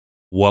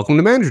Welcome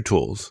to Manager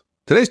Tools.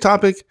 Today's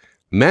topic,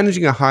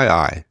 managing a high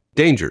I,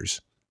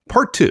 dangers,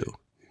 part 2.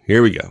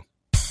 Here we go.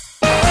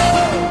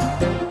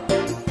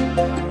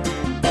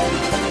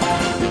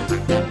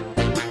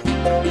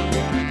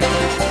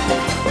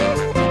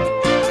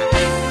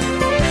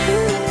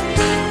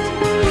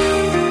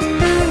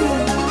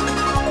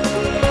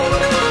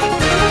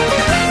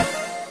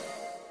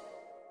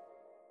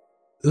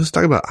 Let's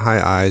talk about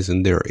high I's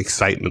and their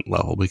excitement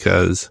level,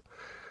 because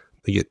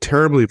they get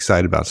terribly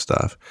excited about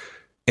stuff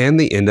and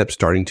they end up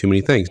starting too many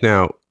things.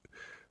 Now,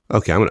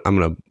 okay, I'm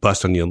going to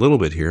bust on you a little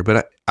bit here,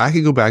 but I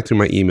could go back through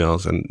my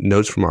emails and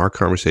notes from our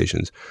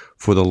conversations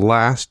for the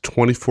last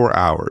 24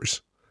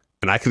 hours,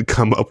 and I could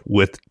come up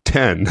with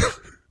 10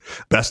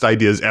 best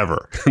ideas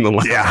ever in the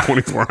last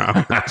 24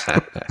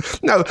 hours.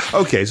 No,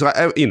 okay, so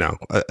I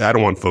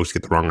don't want folks to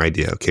get the wrong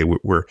idea. Okay,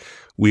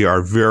 we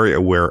are very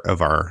aware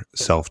of our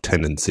self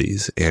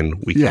tendencies,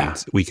 and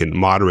we can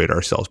moderate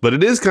ourselves, but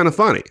it is kind of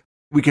funny.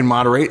 We can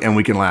moderate and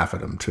we can laugh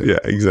at them too. Yeah,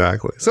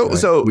 exactly.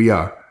 So we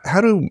are.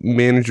 How do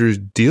managers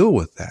deal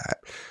with that?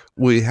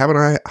 We have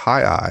a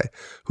high I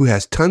who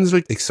has tons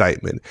of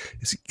excitement.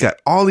 He's got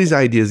all these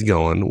ideas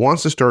going,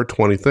 wants to start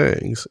 20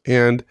 things,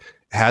 and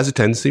has a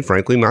tendency,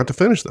 frankly, not to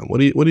finish them. What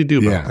do you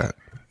do about that?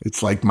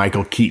 It's like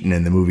Michael Keaton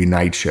in the movie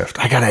Night Shift.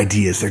 I got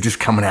ideas. They're just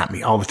coming at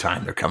me all the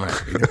time. They're coming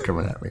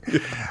at me.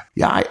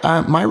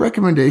 My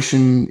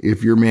recommendation,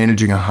 if you're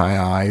managing a high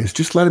I, is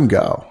just let them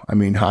go. I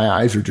mean, high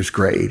I's are just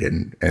great,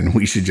 and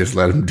we should just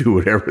let them do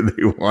whatever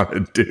they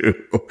want to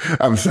do.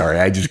 I'm sorry,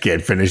 I just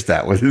can't finish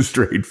that with a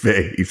straight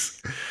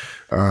face.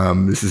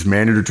 This is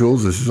Manager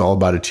Tools. This is all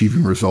about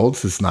achieving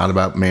results. It's not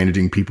about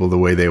managing people the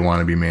way they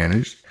want to be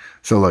managed.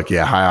 So look,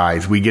 high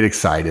I's, we get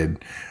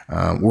excited.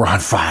 We're on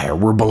fire.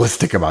 We're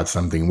ballistic about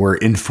something. We're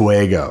in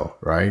fuego,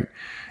 right?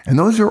 And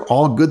those are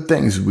all good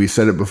things. We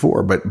said it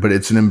before, but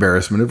it's an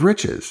embarrassment of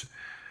riches.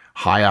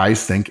 High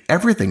I's think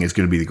everything is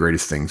going to be the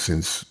greatest thing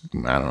since,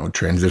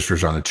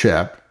 transistors on a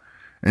chip.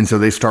 And so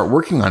they start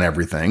working on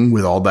everything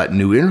with all that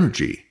new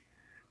energy.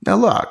 Now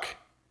look,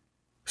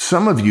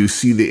 some of you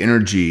see the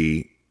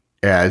energy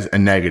as a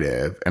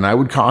negative, and I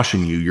would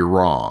caution you, you're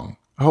wrong.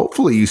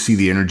 Hopefully you see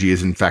the energy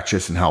as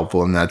infectious and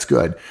helpful, and that's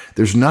good.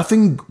 There's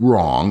nothing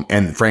wrong,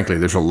 and frankly,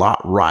 there's a lot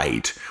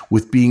right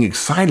with being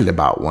excited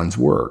about one's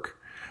work.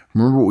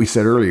 Remember what we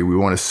said earlier, we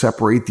want to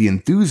separate the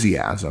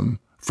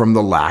enthusiasm from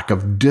the lack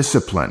of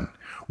discipline.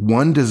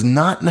 One does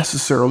not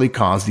necessarily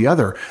cause the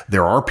other.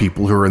 There are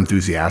people who are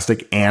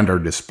enthusiastic and are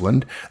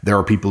disciplined. There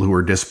are people who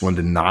are disciplined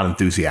and not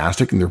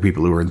enthusiastic, and there are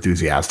people who are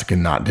enthusiastic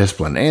and not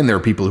disciplined. And there are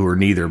people who are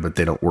neither, but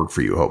they don't work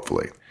for you,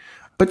 hopefully.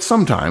 But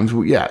sometimes,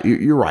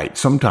 you're right.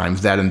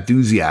 Sometimes that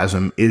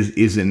enthusiasm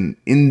is an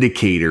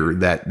indicator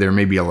that there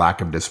may be a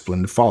lack of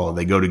discipline to follow.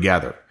 They go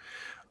together.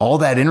 All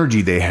that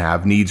energy they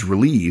have needs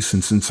release.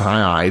 And since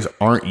high I's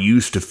aren't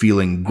used to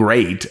feeling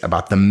great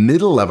about the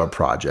middle of a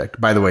project,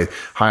 by the way,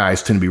 high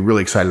I's tend to be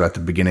really excited about the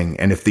beginning.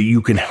 And if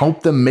you can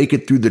help them make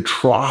it through the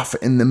trough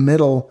in the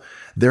middle,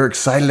 they're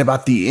excited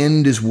about the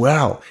end as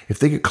well. If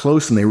they get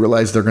close and they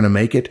realize they're going to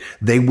make it,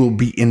 they will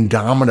be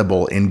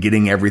indomitable in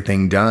getting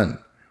everything done.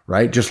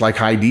 Right? Just like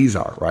high D's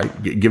are,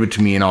 right? Give it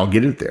to me and I'll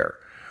get it there,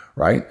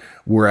 right?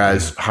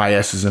 Whereas high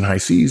S's and high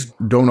C's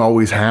don't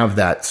always have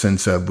that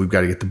sense of we've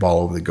got to get the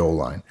ball over the goal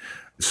line,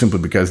 simply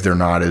because they're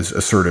not as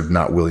assertive,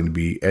 not willing to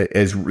be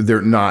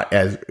they're not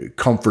as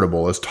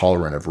comfortable, as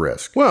tolerant of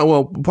risk.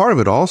 Well, part of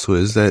it also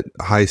is that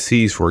high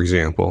C's, for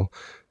example,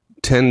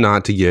 tend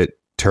not to get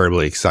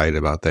terribly excited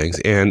about things.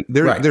 And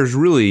there's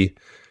really,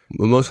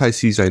 most high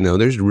C's I know,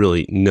 there's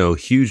really no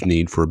huge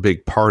need for a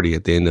big party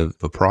at the end of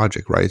a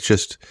project, right? It's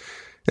just...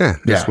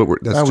 that's what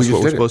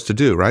we're supposed to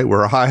do, right?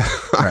 Where high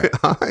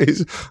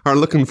I's are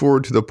looking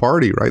forward to the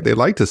party, right? They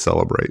like to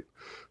celebrate.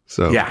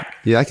 So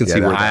I can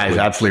see where high I's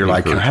absolutely are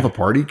like, can I have a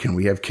party? Can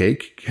we have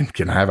cake?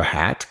 Can I have a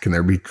hat? Can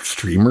there be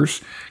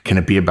streamers? Can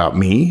it be about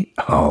me?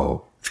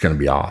 Oh, it's going to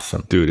be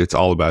awesome. Dude, it's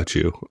all about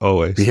you,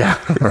 always. Yeah,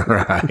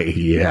 right.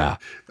 Yeah.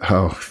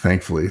 Oh,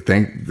 thankfully.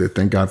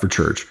 Thank God for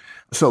church.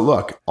 So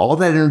look, all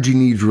that energy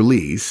needs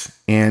release.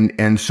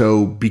 And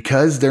so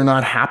because they're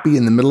not happy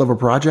in the middle of a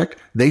project,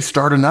 they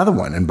start another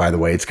one. And by the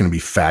way, it's going to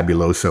be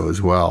fabuloso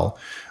as well.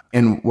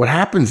 And what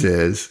happens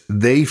is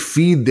they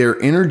feed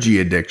their energy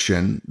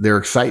addiction, their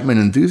excitement,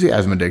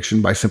 enthusiasm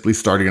addiction by simply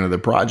starting another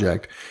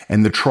project.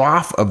 And the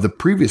trough of the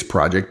previous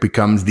project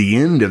becomes the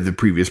end of the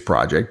previous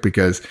project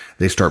because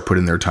they start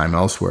putting their time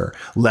elsewhere.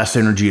 Less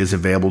energy is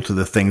available to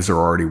the things they're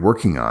already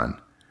working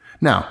on.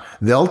 Now,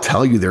 they'll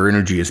tell you their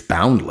energy is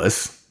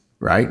boundless,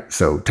 right?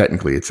 So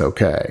technically it's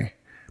okay.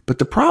 But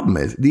the problem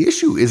is, the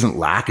issue isn't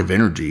lack of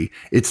energy.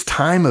 It's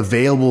time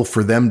available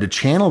for them to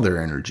channel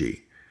their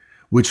energy,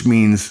 which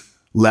means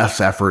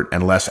less effort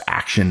and less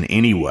action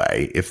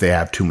anyway if they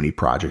have too many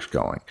projects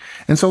going.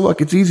 And so look,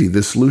 it's easy.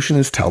 The solution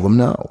is tell them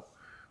no.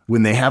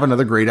 When they have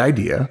another great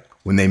idea,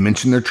 when they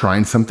mention they're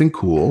trying something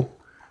cool,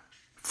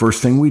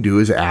 first thing we do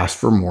is ask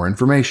for more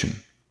information.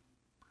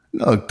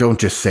 No, don't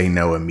just say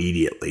no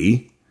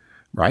immediately,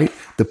 right?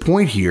 The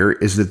point here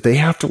is that they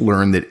have to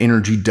learn that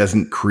energy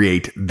doesn't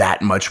create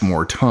that much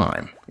more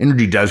time.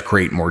 Energy does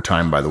create more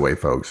time, by the way,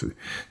 folks.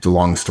 It's a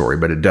long story,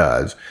 but it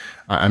does.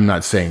 I'm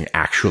not saying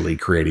actually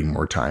creating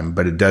more time,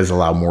 but it does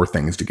allow more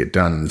things to get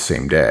done in the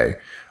same day.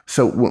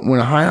 So when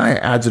a high I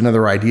adds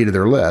another idea to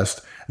their list,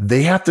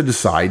 they have to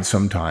decide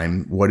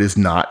sometime what is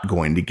not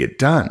going to get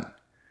done.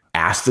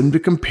 Ask them to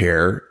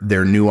compare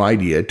their new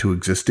idea to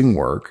existing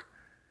work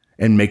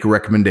and make a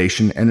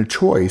recommendation and a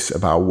choice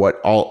about what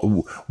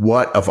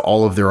of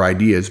all of their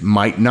ideas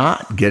might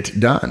not get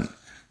done.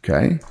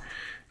 Okay.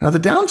 Now, the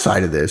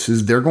downside of this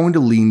is they're going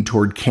to lean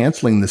toward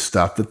canceling the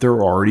stuff that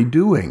they're already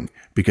doing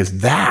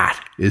because that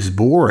is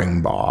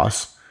boring,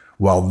 boss.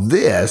 While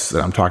this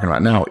that I'm talking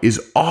about now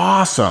is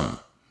awesome.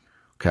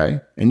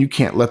 Okay. And you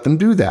can't let them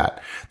do that.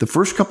 The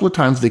first couple of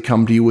times they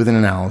come to you with an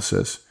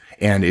analysis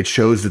and it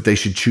shows that they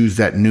should choose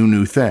that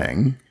new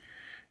thing,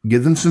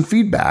 give them some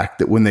feedback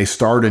that when they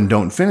start and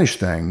don't finish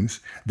things,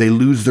 they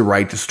lose the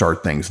right to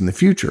start things in the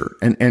future.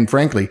 And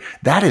frankly,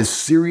 that is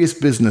serious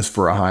business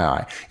for a high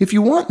I. If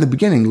you want in the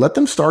beginning, let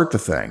them start the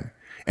thing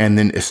and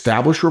then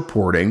establish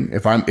reporting.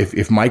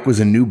 If Mike was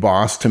a new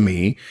boss to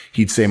me,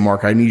 he'd say,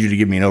 Mark, I need you to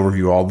give me an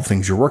overview of all the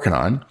things you're working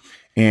on.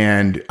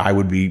 And I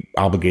would be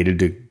obligated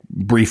to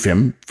brief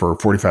him for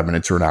 45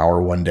 minutes or an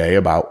hour one day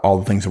about all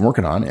the things I'm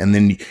working on. And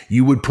then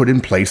you would put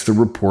in place the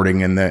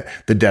reporting and the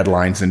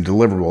deadlines and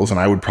deliverables. And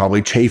I would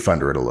probably chafe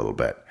under it a little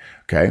bit.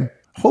 Okay.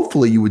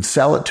 Hopefully you would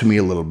sell it to me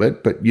a little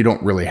bit, but you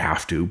don't really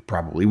have to.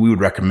 Probably we would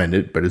recommend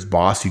it, but as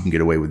boss, you can get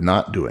away with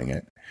not doing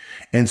it.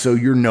 And so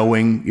you're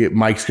knowing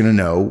Mike's going to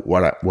know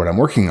what I'm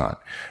working on.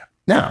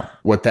 Now,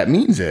 what that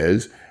means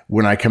is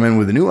when I come in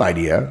with a new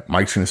idea,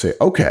 Mike's going to say,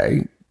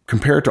 okay,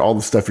 compare it to all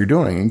the stuff you're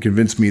doing and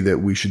convince me that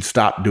we should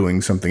stop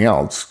doing something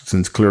else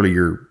since clearly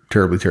you're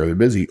terribly, terribly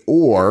busy.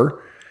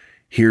 Or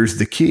here's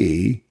the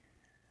key.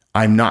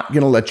 I'm not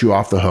going to let you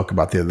off the hook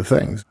about the other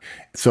things.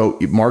 So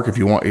Mark,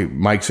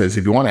 Mike says,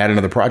 if you want to add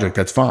another project,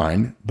 that's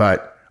fine,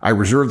 but I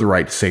reserve the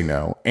right to say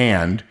no.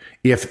 And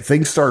if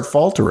things start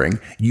faltering,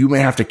 you may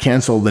have to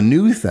cancel the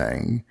new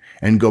thing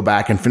and go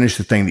back and finish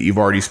the thing that you've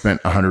already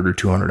spent 100 or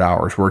 200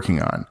 hours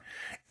working on.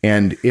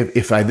 And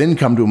if I then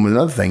come to him with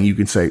another thing, you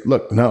can say,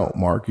 look, no,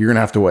 Mark, you're going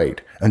to have to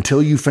wait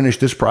until you finish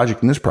this project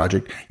and this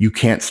project. You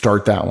can't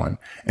start that one.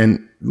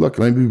 And look,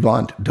 let me be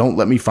blunt. Don't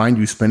let me find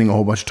you spending a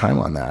whole bunch of time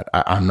on that.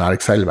 I'm not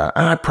excited about it.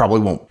 And I probably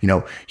won't,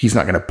 he's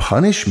not going to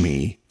punish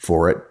me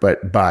for it.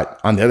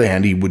 But on the other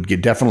hand, he would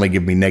definitely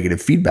give me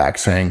negative feedback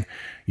saying,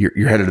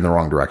 you're headed in the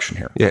wrong direction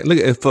here. Yeah.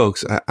 Look,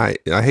 folks, I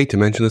hate to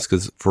mention this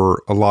because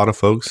for a lot of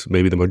folks,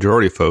 maybe the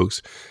majority of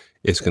folks,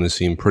 it's going to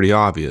seem pretty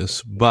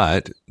obvious,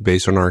 but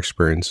based on our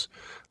experience,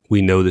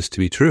 we know this to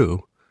be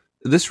true.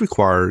 This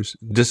requires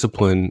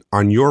discipline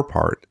on your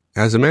part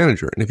as a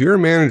manager. And if you're a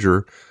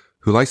manager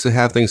who likes to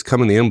have things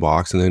come in the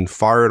inbox and then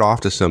fire it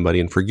off to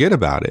somebody and forget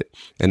about it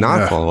and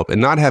not follow up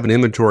and not have an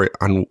inventory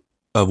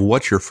of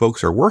what your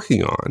folks are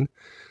working on,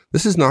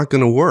 this is not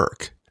going to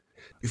work.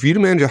 If you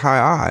manage a high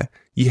I,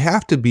 you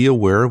have to be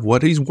aware of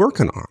what he's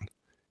working on.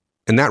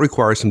 And that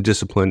requires some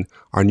discipline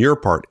on your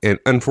part. And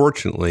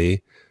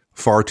unfortunately,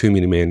 far too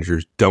many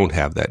managers don't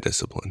have that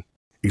discipline.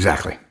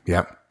 Exactly.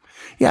 Yeah.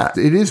 Yeah.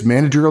 It is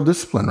managerial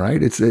discipline,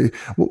 right?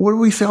 What do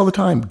we say all the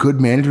time? Good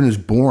management is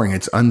boring.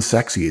 It's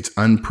unsexy. It's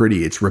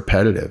unpretty. It's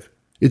repetitive.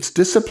 It's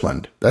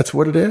disciplined. That's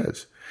what it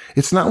is.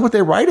 It's not what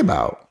they write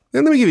about.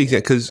 And let me give you an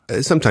example,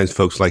 because sometimes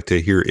folks like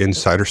to hear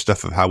insider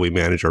stuff of how we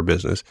manage our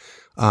business.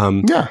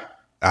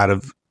 Out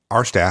of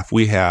our staff,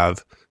 we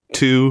have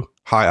 2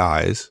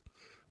 high I's.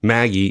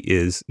 Maggie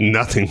is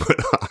nothing but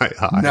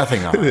high.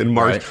 Nothing high. And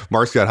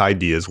Mark's got high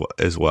D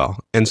as well.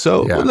 And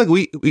so, like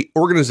we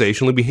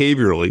organizationally,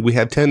 behaviorally, we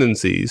have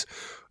tendencies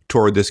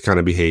toward this kind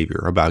of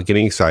behavior about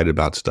getting excited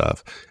about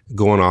stuff,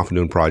 going off and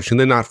doing projects, and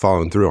then not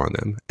following through on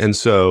them. And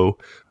so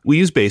we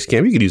use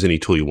Basecamp. You can use any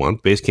tool you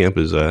want. Basecamp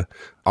is an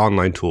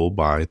online tool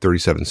by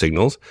 37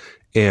 Signals.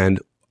 And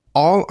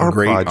all our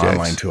great projects.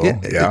 Online tool.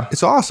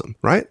 It's awesome,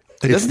 right?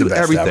 It doesn't do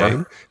everything.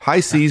 Ever.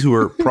 High C's who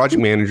are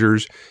project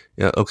managers,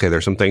 okay,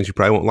 there's some things you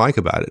probably won't like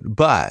about it,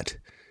 but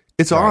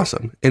it's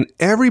awesome. And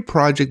every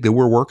project that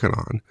we're working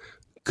on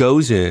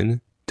goes in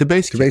to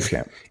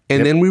Basecamp.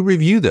 And then we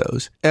review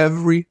those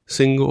every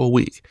single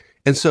week.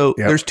 And so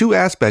there's 2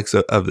 aspects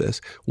of this.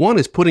 One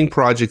is putting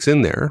projects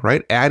in there,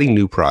 right? Adding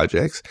new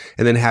projects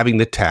and then having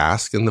the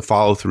task and the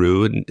follow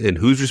through and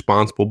who's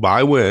responsible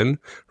by when,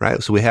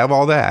 right? So we have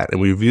all that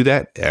and we review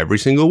that every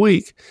single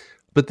week.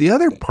 But the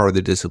other part of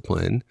the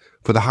discipline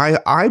for the high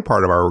I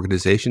part of our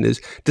organization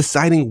is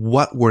deciding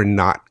what we're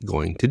not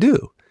going to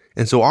do.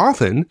 And so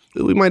often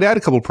we might add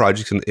a couple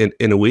projects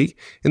in a week.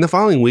 In the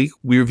following week,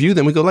 we review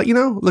them. We go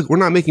look, we're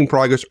not making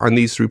progress on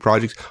these 3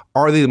 projects.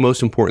 Are they the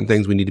most important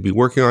things we need to be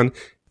working on?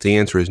 If the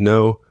answer is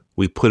no,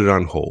 we put it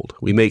on hold.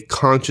 We make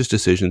conscious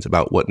decisions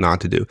about what not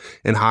to do.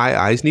 And high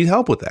I's need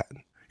help with that.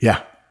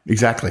 Yeah.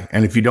 Exactly.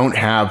 And if you don't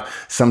have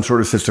some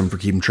sort of system for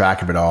keeping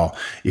track of it all,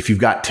 if you've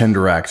got 10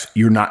 directs,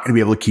 you're not going to be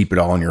able to keep it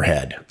all in your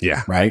head.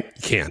 Yeah. Right?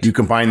 You can't. You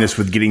combine this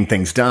with getting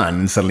things done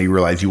and suddenly you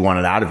realize you want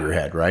it out of your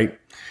head, right?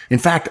 In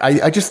fact,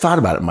 I just thought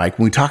about it, Mike.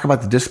 When we talk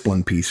about the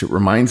discipline piece, it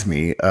reminds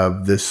me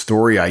of this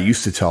story I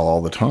used to tell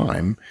all the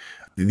time.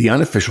 The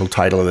unofficial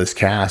title of this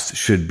cast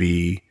should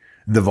be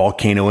The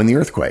Volcano and the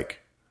Earthquake,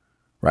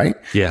 right?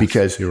 Yes,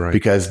 because you're right.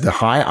 Because the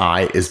high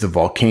I is the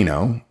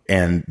volcano,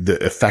 and the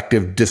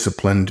effective,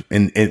 disciplined,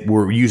 and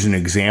we're using an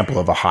example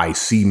of a high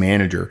C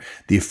manager.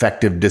 The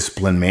effective,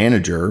 disciplined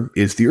manager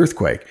is the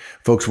earthquake.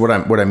 Folks, what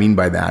I mean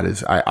by that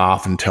is I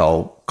often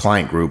tell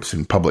client groups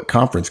and public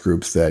conference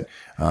groups that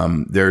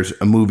there's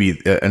a movie,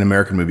 an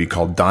American movie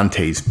called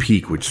Dante's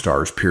Peak, which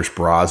stars Pierce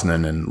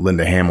Brosnan and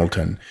Linda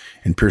Hamilton.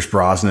 And Pierce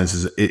Brosnan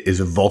is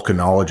a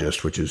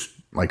volcanologist, which is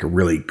like a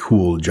really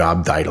cool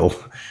job title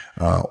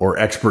or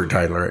expert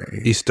title.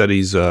 He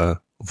studies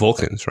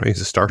Vulcans, right?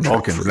 He's a Star Trek.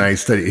 Vulcans. Now he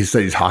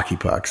studies hockey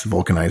pucks,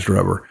 vulcanized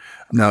rubber.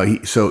 Now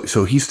he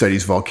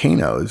studies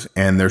volcanoes,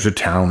 and there's a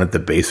town at the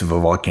base of a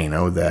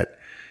volcano that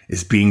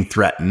is being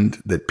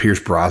threatened, that Pierce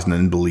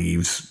Brosnan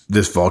believes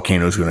this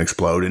volcano is going to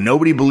explode, and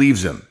nobody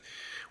believes him.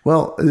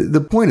 Well,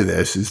 the point of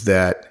this is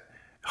that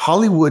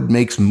Hollywood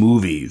makes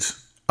movies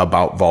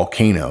about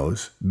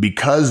volcanoes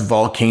because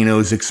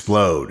volcanoes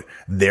explode.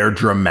 They're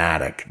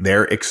dramatic.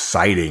 They're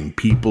exciting.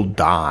 People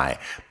die.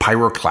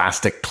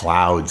 Pyroclastic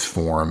clouds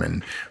form,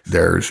 and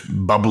there's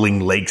bubbling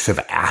lakes of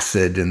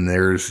acid, and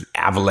there's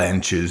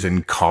avalanches,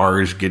 and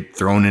cars get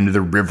thrown into the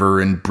river,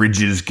 and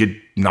bridges get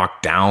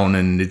knocked down,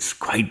 and it's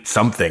quite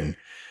something.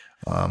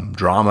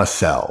 Drama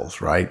sells,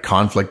 right?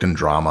 Conflict and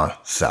drama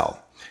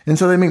sell. And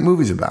so they make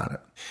movies about it.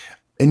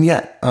 And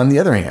yet, on the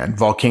other hand,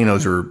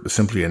 volcanoes are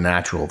simply a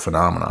natural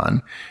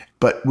phenomenon.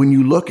 But when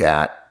you look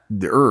at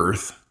the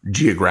Earth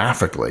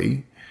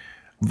geographically,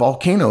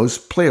 volcanoes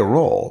play a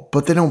role,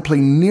 but they don't play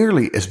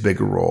nearly as big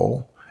a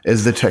role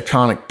as the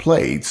tectonic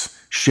plates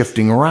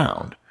shifting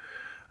around.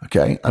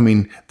 Okay. I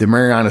mean, the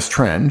Marianas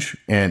Trench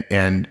and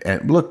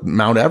look,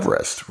 Mount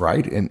Everest,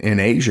 right? In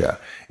Asia,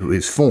 it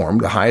was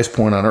formed, the highest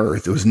point on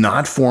Earth. It was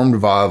not formed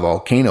via a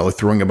volcano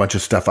throwing a bunch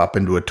of stuff up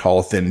into a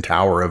tall, thin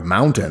tower of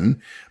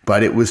mountain,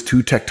 but it was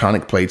two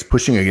tectonic plates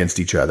pushing against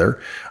each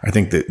other. I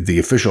think the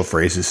official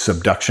phrase is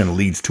subduction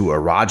leads to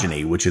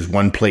orogeny, which is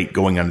one plate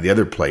going onto the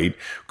other plate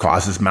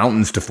causes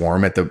mountains to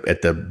form at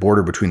the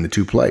border between the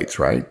two plates,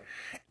 right?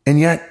 And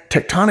yet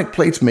tectonic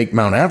plates make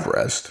Mount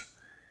Everest.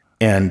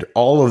 And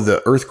all of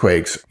the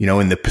earthquakes,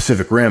 in the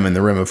Pacific Rim and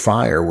the Rim of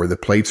Fire, where the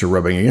plates are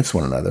rubbing against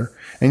one another.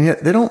 And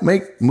yet they don't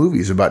make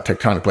movies about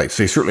tectonic plates.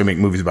 They certainly make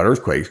movies about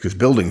earthquakes because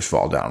buildings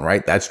fall down,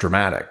 right? That's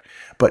dramatic.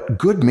 But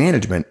good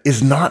management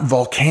is not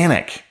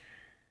volcanic.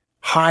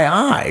 High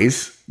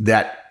eyes,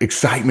 that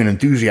excitement,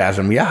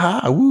 enthusiasm,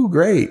 yeah, woo,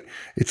 great.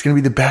 It's going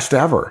to be the best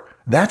ever.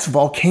 That's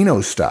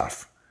volcano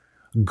stuff.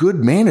 Good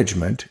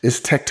management is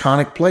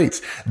tectonic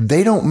plates.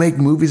 They don't make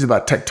movies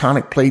about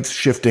tectonic plates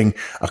shifting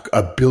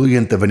a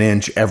billionth of an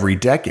inch every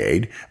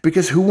decade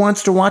because who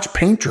wants to watch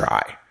paint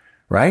dry,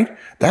 right?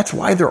 That's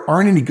why there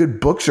aren't any good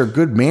books or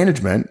good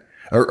management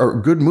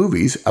or good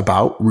movies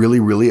about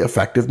really, really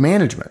effective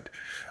management.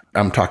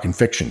 I'm talking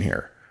fiction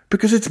here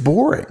because it's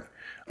boring.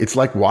 It's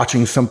like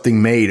watching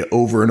something made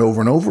over and over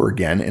and over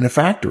again in a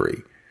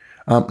factory.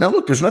 Now,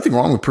 look, there's nothing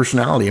wrong with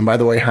personality. And by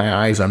the way,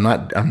 high eyes, I'm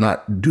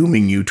not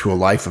dooming you to a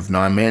life of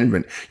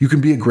non-management. You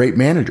can be a great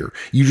manager.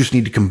 You just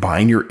need to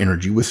combine your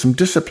energy with some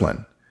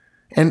discipline.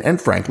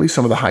 And frankly,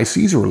 some of the high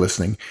C's who are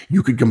listening,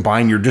 you could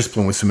combine your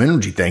discipline with some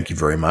energy. Thank you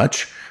very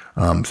much.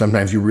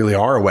 Sometimes you really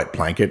are a wet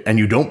blanket and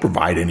you don't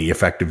provide any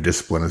effective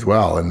discipline as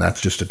well. And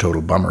that's just a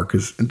total bummer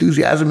because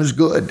enthusiasm is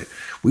good.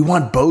 We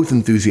want both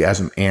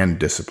enthusiasm and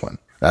discipline.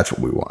 That's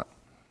what we want.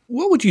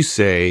 What would you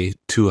say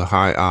to a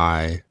high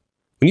I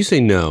when you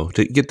say no,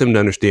 to get them to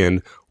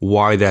understand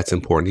why that's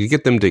important, to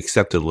get them to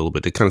accept it a little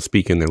bit, to kind of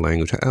speak in their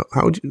language?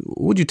 What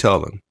would you tell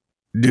them?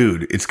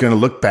 Dude, it's going to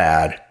look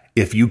bad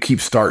if you keep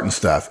starting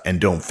stuff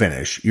and don't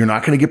finish. You're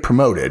not going to get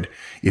promoted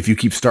if you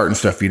keep starting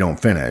stuff you don't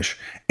finish.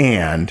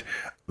 And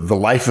the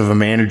life of a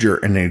manager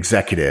and an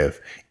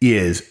executive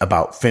is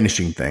about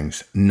finishing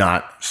things,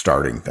 not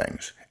starting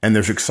things. And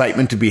there's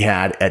excitement to be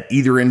had at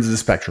either end of the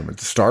spectrum, at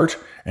the start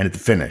and at the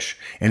finish.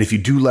 And if you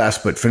do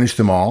less but finish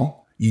them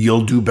all,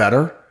 you'll do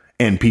better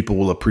and people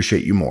will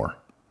appreciate you more.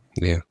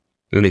 Yeah.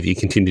 And if you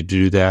continue to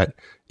do that,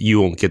 you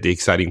won't get the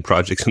exciting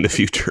projects in the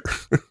future.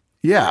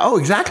 Yeah. Oh,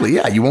 exactly.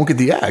 Yeah. You won't get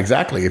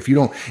exactly. If you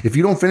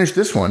don't finish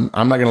this one,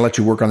 I'm not going to let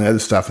you work on the other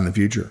stuff in the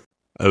future.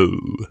 Oh.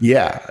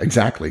 Yeah,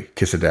 exactly.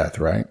 Kiss of death,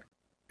 right?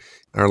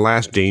 Our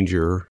last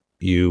danger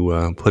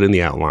you put in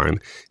the outline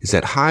is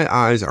that high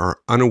eyes are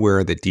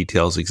unaware that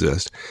details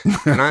exist.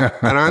 And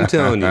I'm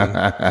telling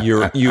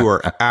you, you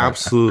are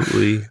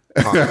absolutely,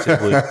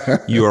 positively,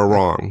 you are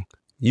wrong.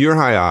 You're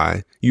high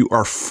eye. You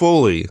are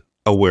fully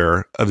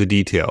aware of the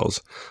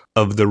details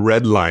of the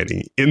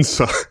redlining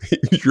inside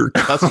your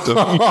custom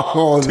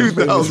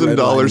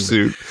 $2,000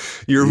 suit.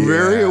 You're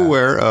very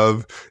aware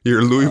of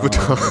your Louis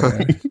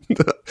Vuitton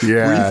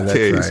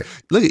briefcase. That's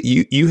right. Look at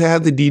you. You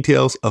have the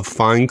details of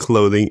fine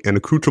clothing and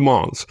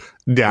accoutrements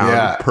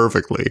down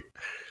perfectly.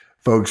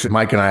 Folks,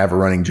 Mike and I have a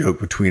running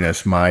joke between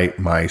us.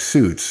 My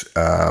suits,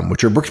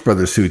 which are Brooks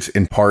Brothers suits,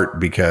 in part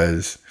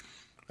because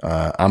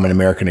I'm an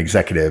American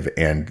executive,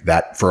 and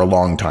that for a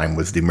long time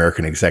was the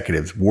American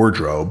executive's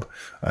wardrobe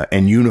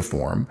and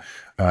uniform,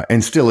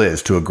 and still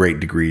is to a great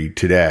degree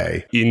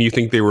today. And you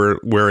think they were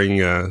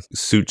wearing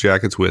suit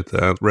jackets with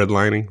red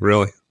lining?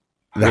 Really?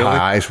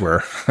 High eyes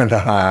were,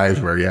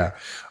 yeah.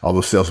 All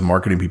those sales and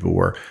marketing people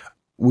were.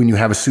 When you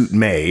have a suit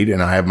made,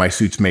 and I have my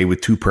suits made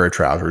with 2 pair of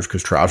trousers,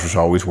 because trousers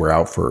always wear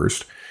out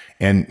first.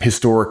 And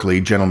historically,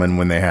 gentlemen,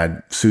 when they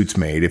had suits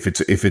made, if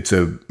it's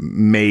a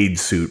made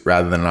suit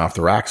rather than an off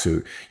the rack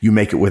suit, you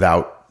make it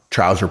without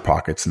trouser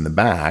pockets in the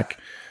back.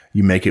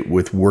 You make it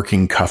with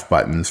working cuff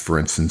buttons, for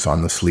instance,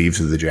 on the sleeves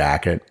of the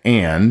jacket,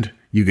 and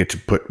you get to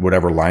put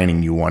whatever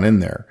lining you want in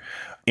there.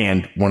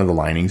 And one of the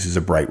linings is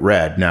a bright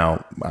red.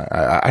 Now,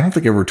 I don't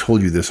think I ever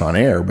told you this on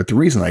air, but the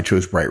reason I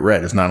chose bright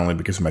red is not only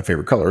because of my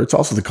favorite color, it's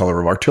also the color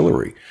of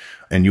artillery.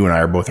 And you and I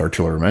are both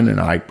artillerymen,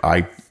 and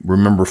I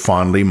remember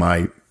fondly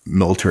my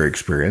military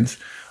experience,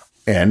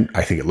 and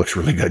I think it looks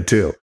really good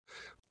too.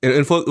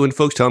 And when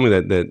folks tell me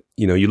that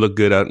you look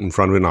good out in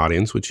front of an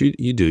audience, which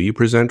you do, you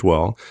present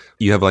well,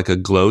 you have like a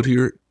glow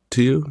to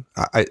you.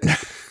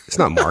 It's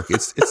not Mark.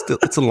 It's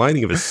the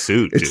lining of a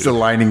suit. It's the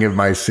lining of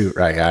my suit,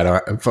 right? I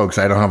don't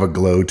have a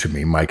glow to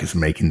me. Mike is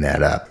making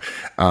that up.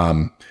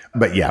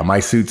 But yeah,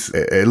 my suits,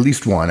 at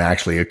least one,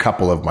 actually, a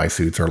couple of my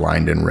suits are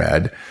lined in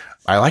red.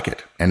 I like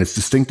it, and it's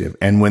distinctive.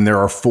 And when there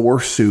are 4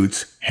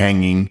 suits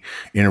hanging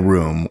in a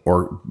room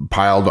or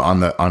piled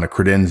on a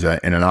credenza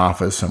in an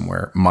office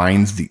somewhere,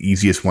 mine's the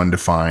easiest one to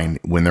find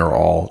when they're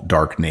all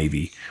dark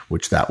navy,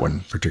 which that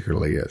one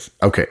particularly is.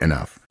 Okay,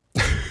 enough.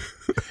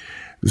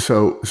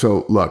 So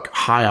look,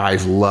 high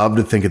eyes love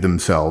to think of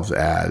themselves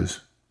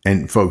as,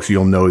 and folks,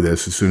 you'll know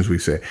this as soon as we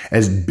say it,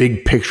 as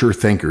big picture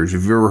thinkers.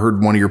 Have you ever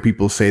heard one of your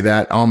people say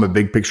that? Oh, I'm a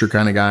big picture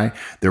kind of guy.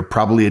 They're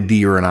probably a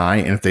D or an I.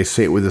 And if they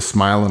say it with a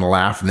smile and a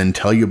laugh and then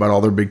tell you about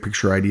all their big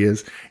picture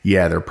ideas,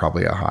 yeah, they're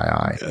probably a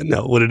high I.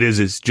 No, what it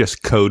is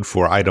just code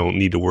for I don't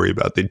need to worry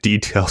about the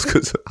details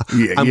because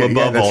I'm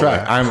above that's all right.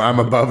 that. I'm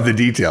above the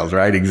details,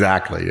 right?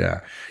 Exactly.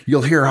 Yeah.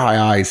 You'll hear high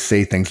eyes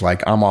say things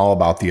like, I'm all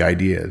about the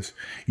ideas.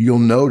 You'll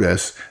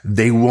notice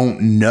they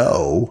won't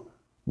know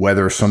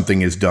whether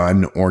something is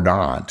done or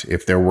not,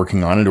 if they're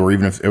working on it, or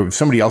even if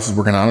somebody else is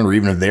working on it, or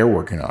even if they're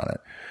working on it.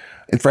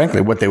 And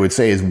frankly, what they would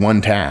say is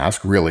one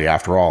task, really,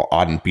 after all,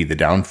 oughtn't be the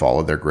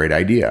downfall of their great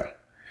idea.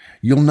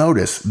 You'll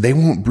notice they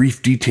won't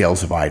brief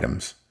details of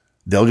items.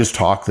 They'll just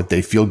talk that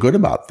they feel good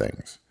about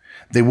things.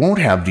 They won't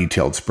have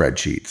detailed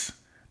spreadsheets.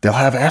 They'll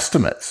have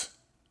estimates.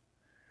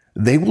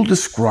 They will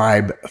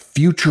describe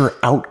future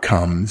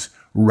outcomes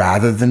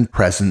rather than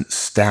present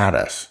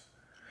status.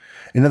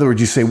 In other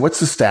words, you say, what's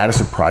the status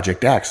of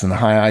Project X? And the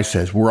high eye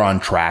says, we're on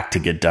track to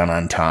get done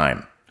on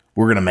time.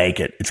 We're going to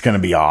make it. It's going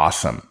to be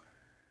awesome.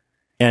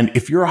 And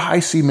if you're a high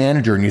C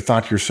manager and you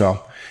thought to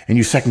yourself, and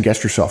you second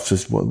guessed yourself,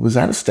 says, well, was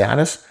that a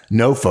status?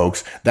 No,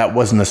 folks, that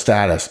wasn't a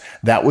status.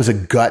 That was a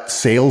gut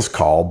sales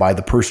call by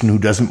the person who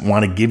doesn't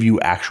want to give you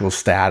actual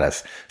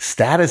status.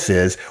 Status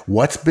is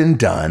what's been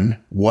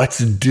done, what's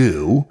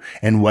due,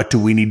 and what do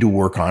we need to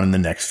work on in the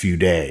next few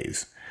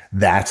days.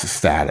 That's a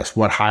status.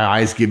 What high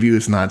eyes give you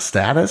is not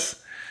status.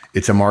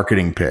 It's a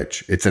marketing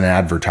pitch. It's an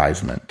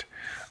advertisement.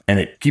 And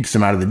it keeps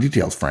them out of the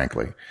details,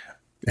 frankly.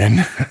 And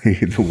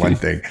the one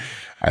thing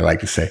I like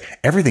to say,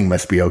 everything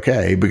must be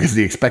okay because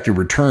the expected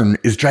return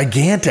is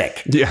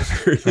gigantic. Yeah.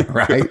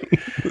 Right?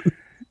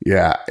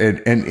 Yeah.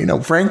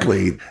 And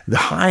frankly, the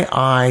high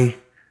eye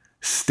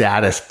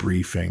status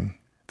briefing,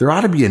 there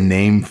ought to be a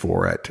name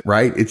for it,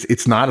 right?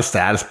 It's not a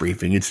status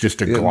briefing. It's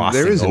just a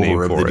glossing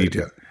over of the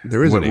detail.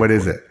 There is a name. What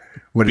is it?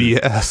 What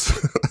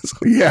BS.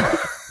 Yeah.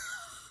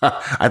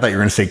 I thought you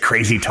were going to say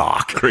crazy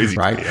talk. Crazy,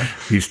 right? Yeah.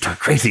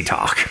 Crazy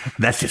talk.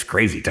 That's just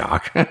crazy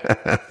talk.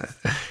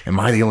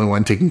 Am I the only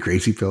one taking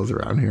crazy pills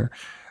around here?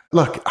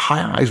 Look,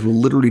 high eyes will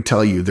literally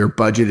tell you their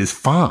budget is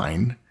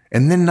fine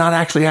and then not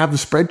actually have the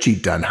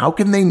spreadsheet done. How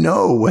can they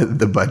know whether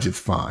the budget's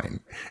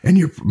fine?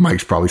 And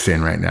Mike's probably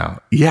saying right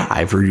now, yeah,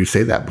 I've heard you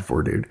say that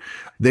before, dude.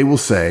 They will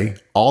say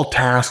all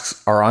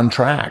tasks are on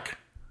track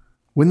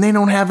when they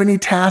don't have any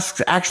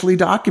tasks actually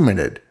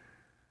documented.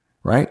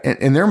 Right? And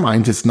in their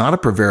minds, it's not a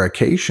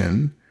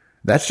prevarication.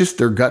 That's just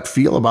their gut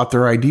feel about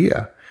their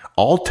idea.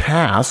 All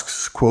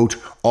tasks, quote,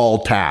 all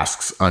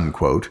tasks,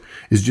 unquote,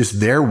 is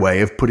just their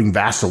way of putting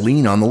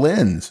Vaseline on the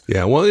lens.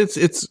 Yeah, well,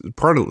 it's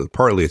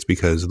partly it's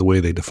because of the way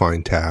they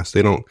define tasks.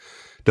 They don't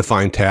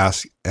define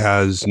tasks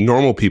as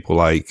normal people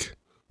like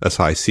us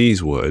high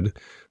Cs would.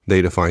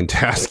 They define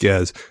task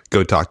as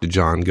go talk to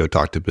John, go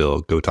talk to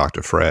Bill, go talk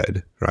to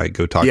Fred, right?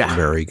 Go talk to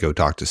Mary, go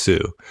talk to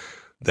Sue.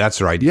 That's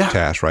their idea of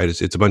task, right?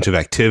 It's a bunch of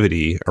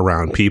activity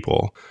around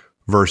people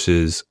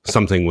versus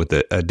something with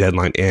a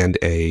deadline and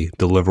a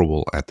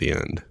deliverable at the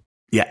end.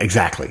 Yeah,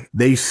 exactly.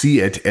 They see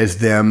it as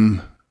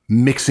them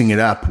mixing it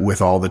up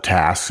with all the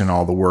tasks and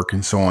all the work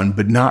and so on,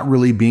 but not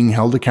really being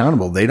held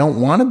accountable. They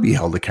don't want to be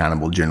held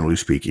accountable, generally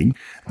speaking.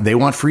 They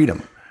want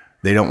freedom.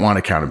 They don't want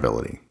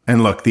accountability.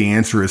 And look, the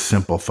answer is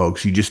simple,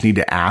 folks. You just need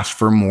to ask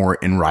for more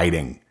in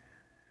writing.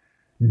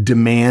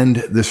 Demand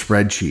the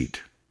spreadsheet.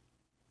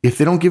 If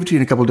they don't give it to you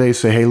in a couple of days,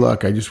 say, hey,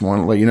 look, I just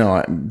want to let you know,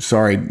 I'm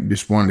sorry,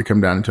 just wanted to come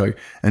down and tell you,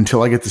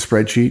 until I get the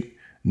spreadsheet,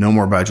 no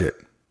more budget.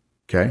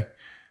 Okay.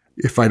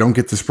 If I don't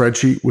get the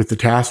spreadsheet with the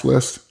task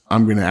list,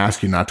 I'm going to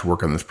ask you not to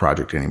work on this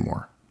project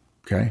anymore.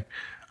 Okay.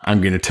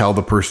 I'm going to tell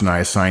the person I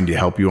assigned to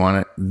help you on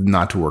it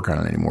not to work on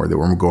it anymore, that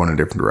we're going a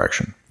different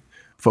direction.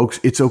 Folks,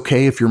 it's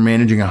okay if you're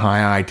managing a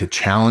high I to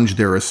challenge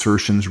their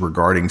assertions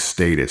regarding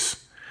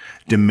status.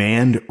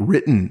 Demand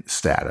written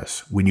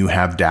status when you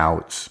have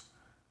doubts.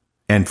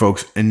 And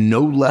folks, and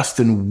no less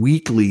than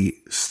weekly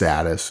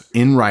status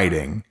in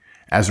writing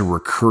as a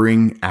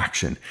recurring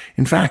action.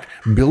 In fact,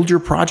 build your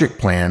project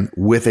plan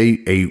with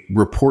a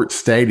report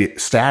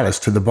status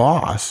to the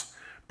boss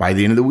by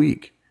the end of the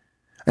week.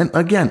 And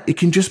again, it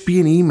can just be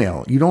an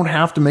email. You don't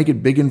have to make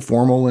it big and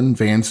formal and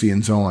fancy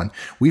and so on.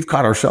 We've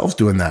caught ourselves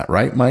doing that,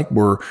 right, Mike?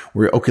 We're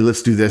okay,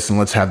 let's do this and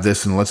let's have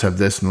this and let's have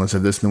this and let's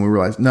have this. And then we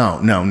realize,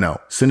 no.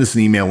 Send us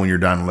an email when you're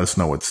done and let us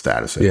know what the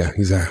status is. Yeah,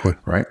 exactly.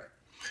 Right.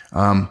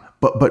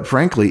 But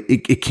frankly,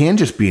 it can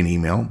just be an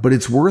email, but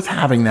it's worth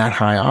having that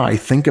high I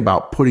think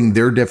about putting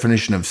their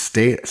definition of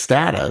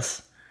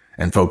status,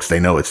 and folks, they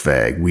know it's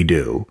vague, we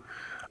do,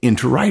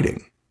 into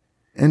writing.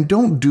 And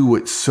don't do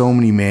what so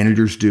many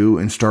managers do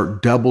and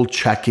start double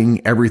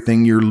checking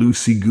everything. You're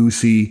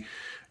loosey-goosey,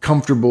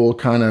 comfortable,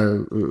 kind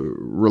of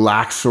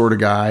relaxed sort of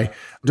guy.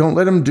 Don't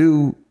let them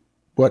do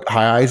what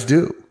high I's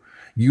do.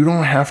 You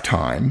don't have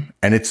time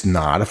and it's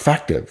not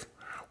effective.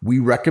 We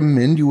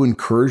recommend you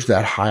encourage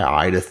that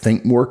high I to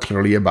think more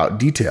clearly about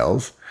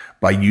details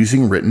by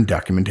using written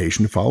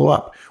documentation to follow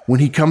up. When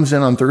he comes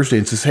in on Thursday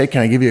and says, hey,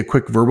 can I give you a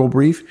quick verbal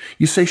brief?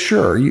 You say,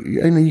 sure.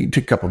 You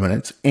take a couple of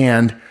minutes.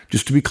 And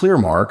just to be clear,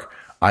 Mark,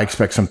 I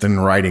expect something in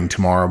writing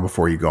tomorrow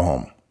before you go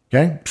home.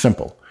 Okay?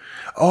 Simple.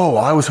 Oh,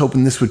 I was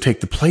hoping this would take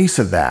the place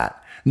of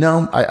that.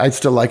 No, I'd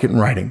still like it in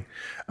writing.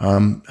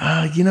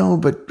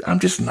 But I'm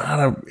just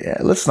not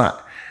let's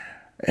not.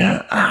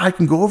 I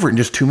can go over it in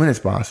just 2 minutes,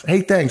 boss.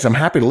 Hey, thanks. I'm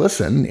happy to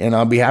listen and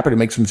I'll be happy to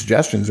make some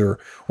suggestions or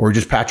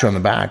just pat you on the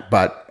back.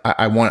 But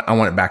I want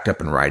it backed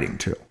up in writing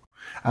too.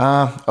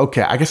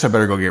 Okay. I guess I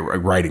better go get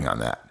writing on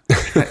that.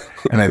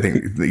 And I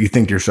think you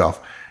think to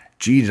yourself,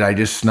 gee, did I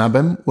just snub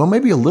him? Well,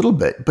 maybe a little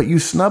bit, but you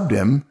snubbed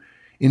him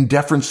in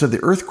deference to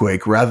the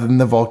earthquake rather than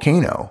the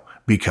volcano,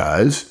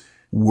 because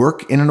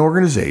work in an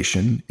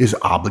organization is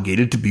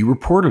obligated to be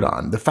reported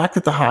on. The fact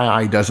that the high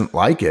I doesn't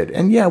like it,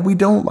 and yeah, we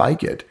don't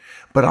like it,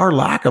 but our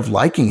lack of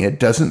liking it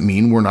doesn't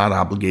mean we're not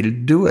obligated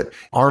to do it.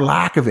 Our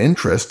lack of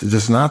interest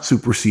does not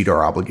supersede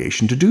our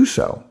obligation to do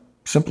so.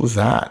 Simple as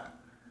that,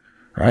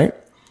 right?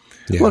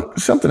 Yeah. Look,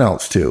 something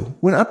else too.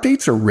 When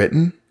updates are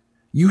written,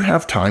 you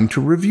have time to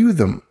review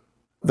them.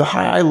 The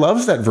high I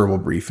loves that verbal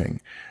briefing.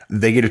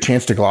 They get a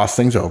chance to gloss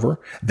things over.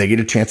 They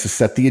get a chance to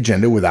set the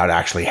agenda without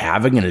actually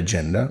having an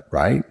agenda,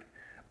 right?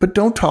 But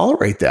don't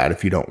tolerate that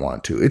if you don't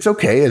want to. It's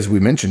okay, as we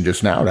mentioned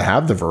just now, to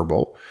have the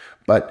verbal,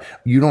 but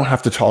you don't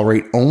have to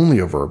tolerate only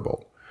a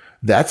verbal.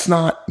 That's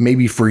not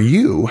maybe for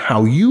you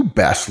how you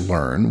best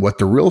learn what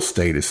the real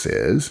status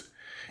is.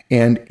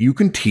 And you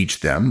can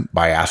teach them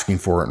by asking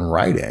for it in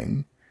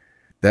writing,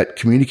 that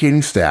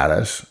communicating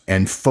status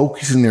and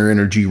focusing their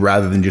energy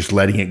rather than just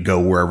letting it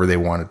go wherever they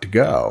want it to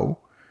go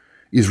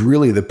is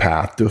really the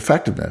path to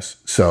effectiveness.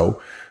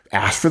 So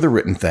ask for the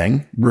written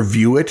thing,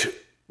 review it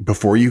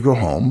before you go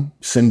home,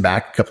 send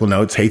back a couple of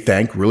notes. Hey,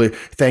 thank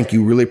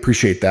you. Really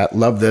appreciate that.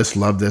 Love this.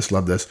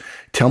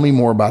 Tell me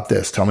more about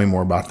this. Tell me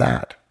more about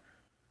that.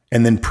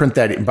 And then print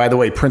that. By the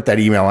way, print that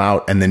email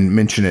out and then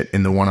mention it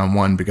in the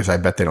one-on-one, because I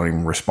bet they don't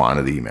even respond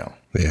to the email.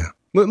 Yeah.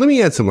 Let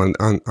me add some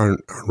on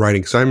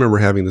writing. So I remember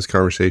having this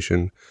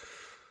conversation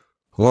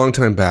a long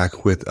time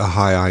back with a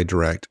high I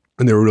direct,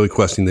 and they were really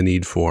questioning the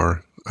need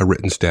for a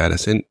written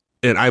status. And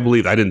I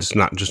believe it's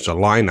not just a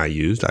line I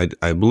used.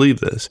 I believe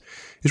this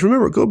is,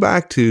 remember, go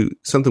back to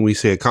something we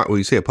say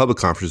at public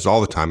conferences all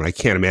the time. And I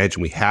can't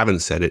imagine we haven't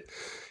said it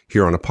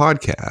here on a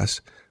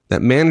podcast,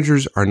 that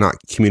managers are not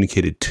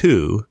communicated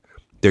to,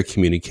 they're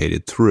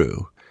communicated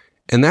through.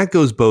 And that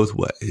goes both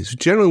ways.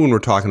 Generally, when we're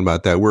talking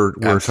about that, we're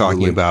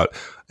talking about,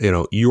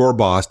 your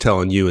boss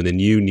telling you and then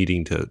you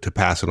needing to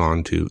pass it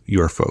on to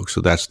your folks.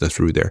 So that's the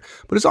through there.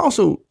 But it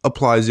also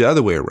applies the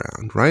other way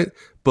around, right?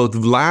 Both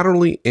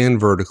laterally and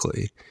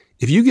vertically.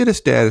 If you get a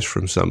status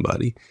from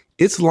somebody,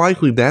 it's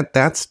likely that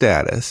that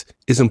status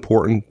is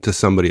important to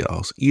somebody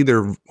else,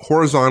 either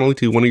horizontally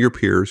to one of your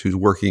peers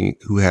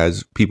who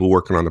has people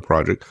working on the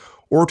project,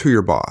 or to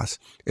your boss.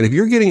 And if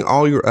you're getting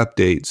all your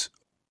updates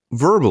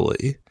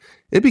verbally,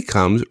 it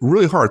becomes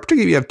really hard,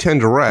 particularly if you have 10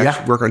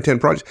 directs, work on 10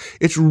 projects.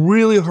 It's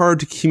really hard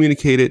to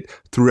communicate it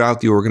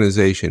throughout the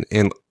organization.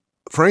 And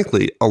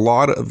frankly, a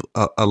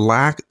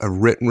lack of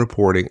written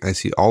reporting, I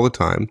see all the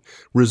time,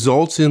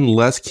 results in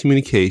less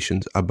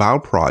communications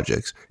about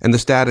projects and the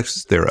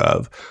status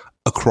thereof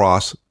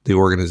across the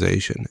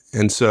organization.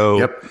 And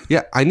so,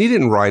 I need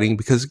it in writing,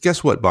 because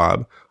guess what,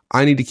 Bob?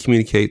 I need to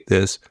communicate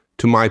this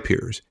to my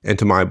peers and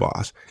to my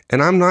boss.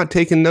 And I'm not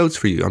taking notes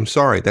for you. I'm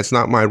sorry. That's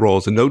not my role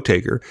as a note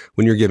taker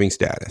when you're giving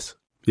status.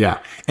 Yeah.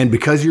 And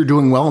because you're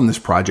doing well in this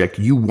project,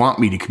 you want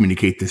me to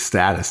communicate this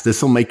status.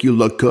 This will make you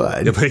look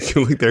good. It'll make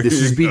you look there. This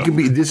is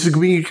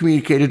being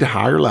communicated to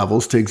higher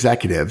levels, to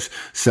executives.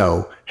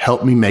 So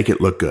help me make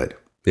it look good.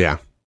 Yeah.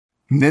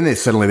 And then they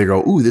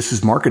go, ooh, this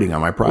is marketing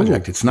on my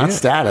project. It's not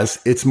status,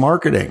 it's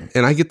marketing.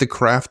 And I get to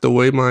craft the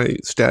way my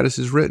status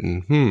is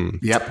written.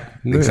 Yep,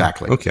 Yeah.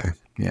 exactly. Okay.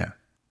 Yeah.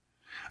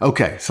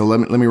 Okay, so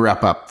let me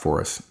wrap up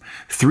for us.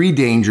 3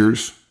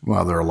 dangers.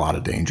 Well, there are a lot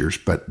of dangers,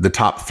 but the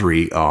top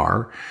 3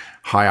 are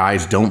high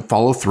eyes don't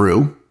follow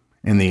through.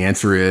 And the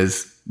answer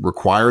is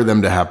require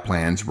them to have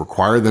plans,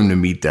 require them to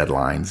meet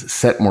deadlines,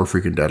 set more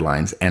frequent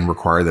deadlines, and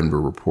require them to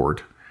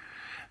report.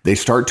 They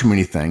start too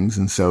many things,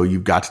 and so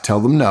you've got to tell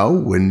them no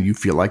when you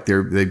feel like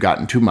they've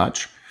gotten too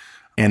much.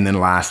 And then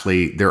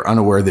lastly, they're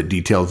unaware that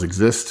details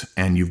exist,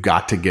 and you've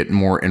got to get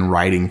more in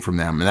writing from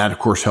them. And that, of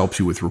course, helps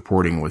you with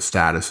reporting with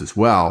status as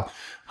well.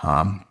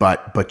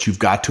 But you've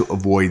got to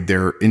avoid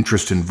their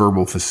interest in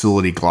verbal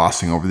facility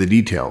glossing over the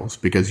details,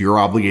 because you're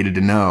obligated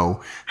to know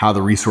how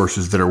the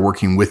resources that are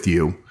working with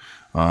you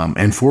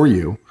and for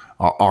you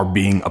are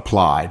being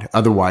applied.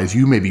 Otherwise,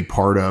 you may be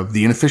part of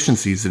the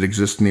inefficiencies that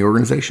exist in the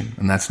organization,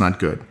 and that's not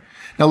good.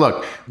 Now,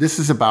 look, this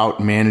is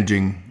about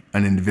managing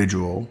an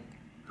individual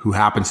who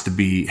happens to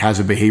has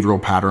a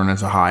behavioral pattern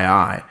as a high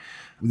I.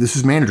 This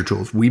is manager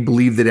tools. We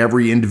believe that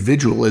every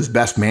individual is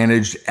best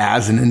managed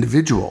as an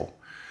individual.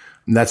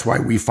 And that's why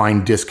we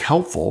find DISC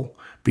helpful,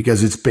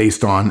 because it's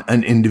based on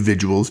an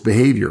individual's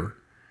behavior.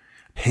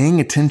 Paying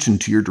attention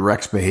to your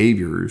direct's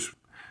behaviors,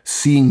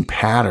 seeing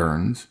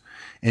patterns,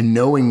 and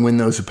knowing when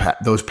those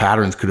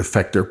patterns could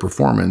affect their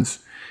performance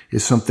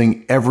is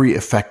something every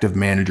effective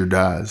manager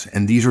does.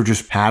 And these are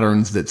just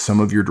patterns that some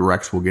of your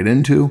directs will get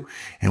into.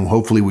 And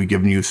hopefully we've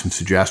given you some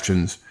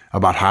suggestions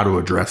about how to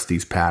address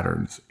these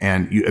patterns.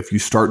 And if you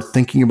start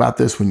thinking about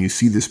this, when you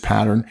see this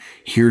pattern,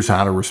 here's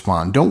how to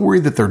respond. Don't worry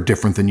that they're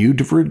different than you.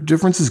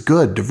 Difference is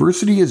good.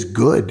 Diversity is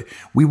good.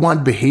 We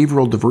want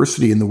behavioral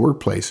diversity in the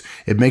workplace.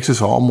 It makes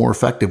us all more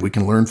effective. We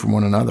can learn from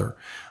one another.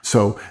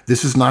 So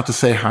this is not to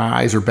say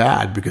high eyes are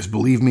bad, because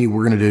believe me,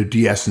 we're going to do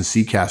DS and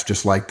CCAS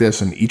just like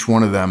this. And each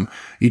one of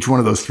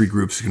those 3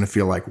 groups is going to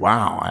feel like,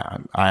 wow,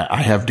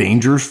 I have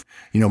dangers.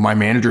 My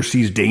manager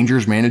sees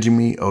dangers managing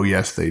me. Oh,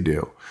 yes, they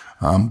do.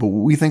 But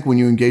we think when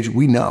you engage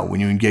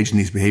in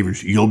these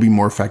behaviors, you'll be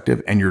more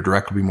effective and your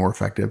direct will be more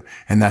effective.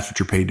 And that's what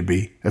you're paid to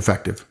be,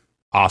 effective.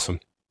 Awesome.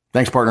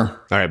 Thanks,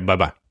 partner. All right.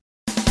 Bye-bye.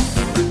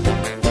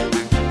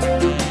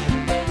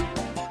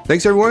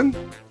 Thanks, everyone.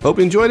 Hope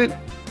you enjoyed it.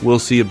 We'll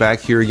see you back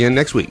here again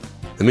next week.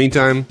 In the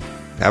meantime,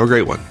 have a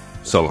great one.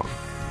 So long.